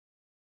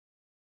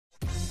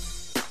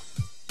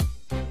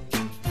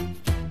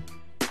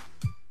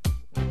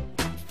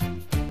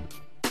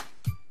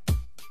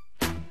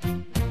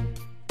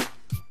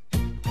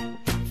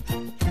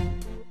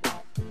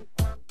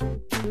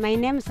My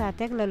name is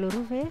Tegla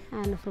Loroupe,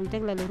 and from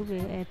Tegla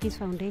Loroupe Peace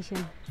Foundation.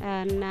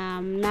 And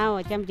now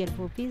a champion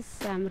for peace.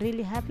 I'm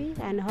really happy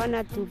and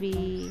honored to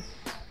be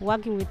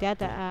working with the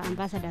other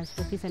ambassadors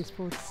for peace and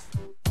sports.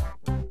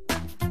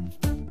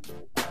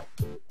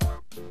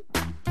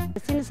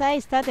 Since I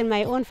started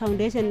my own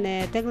foundation,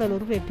 Tegla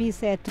Loroupe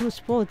Peace through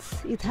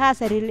sports, it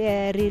has a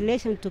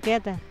relation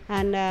together,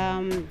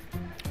 and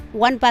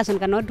one person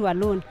cannot do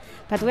alone.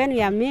 But when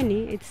we are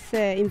many, it's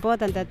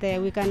important that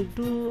we can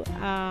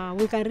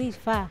reach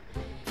far.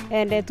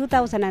 And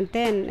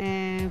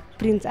 2010,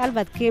 Prince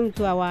Albert came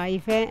to our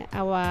event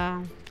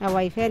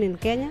in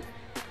Kenya,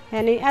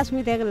 and he asked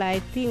me, Tegla, I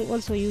think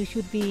also you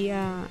should be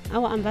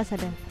our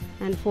ambassador.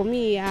 And for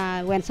me,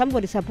 when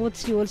somebody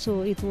supports you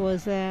also, it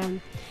was a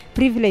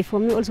privilege for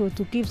me also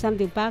to give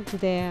something back to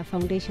the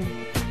foundation.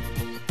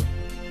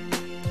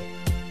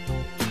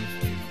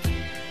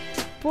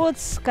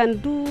 Sports can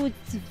do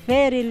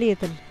very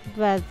little,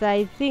 but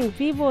I think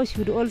people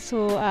should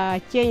also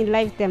change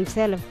life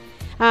themselves.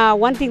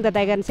 One thing that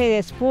I can say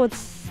that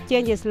sports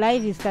changes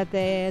life is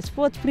that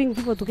sports bring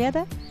people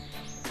together,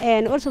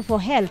 and also for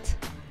health.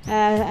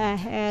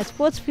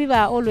 Sports people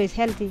are always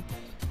healthy,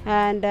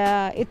 and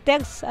it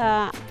takes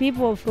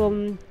people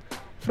from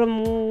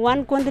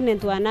one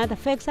continent to another.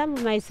 For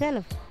example,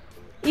 myself,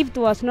 if it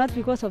was not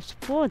because of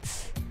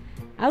sports,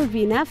 I would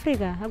be in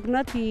Africa. I would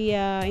not be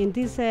in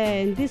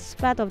this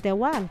part of the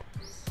world.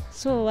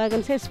 So I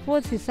can say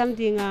sports is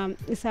something,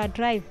 it's a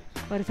drive,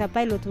 or it's a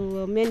pilot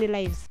to many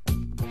lives.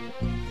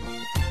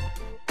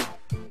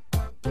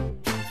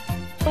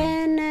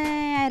 When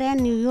I ran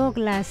New York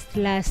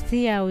last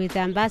year with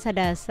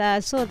ambassadors,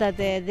 I saw that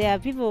there are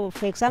people,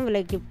 for example,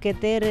 like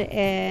Keter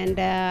and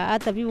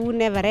other people who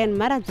never ran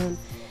marathon,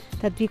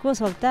 that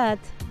because of that,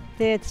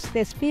 the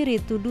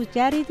spirit to do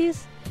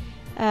charities,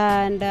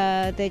 and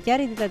the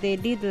charity that they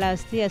did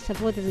last year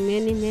supported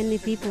many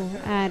people.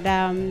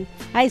 And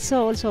I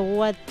saw also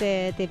what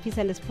the Peace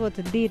and Sport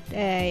did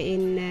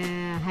in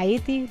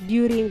Haiti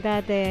during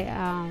that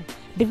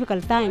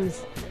difficult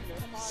times.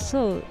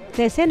 So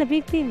they sent a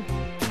big team.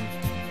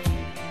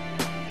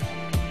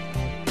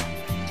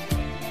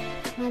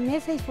 My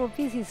message for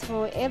peace is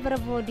for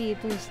everybody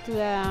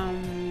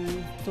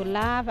to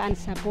love and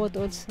support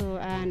also,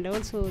 and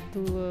also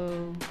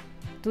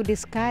to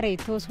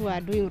discourage those who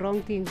are doing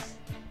wrong things.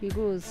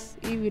 Because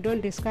if we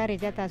don't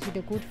discourage others with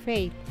a good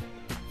faith,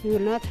 we will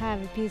not have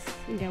peace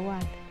in the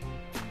world.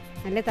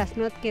 And let us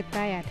not get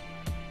tired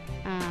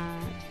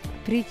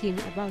preaching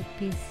about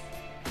peace.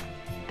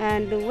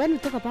 And when we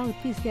talk about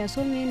peace, there are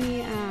so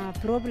many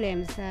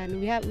problems,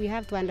 and we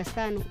have to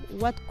understand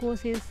what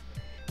causes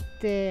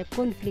the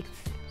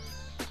conflicts.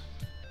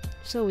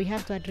 So we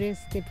have to address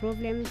the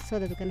problems so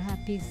that we can have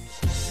peace.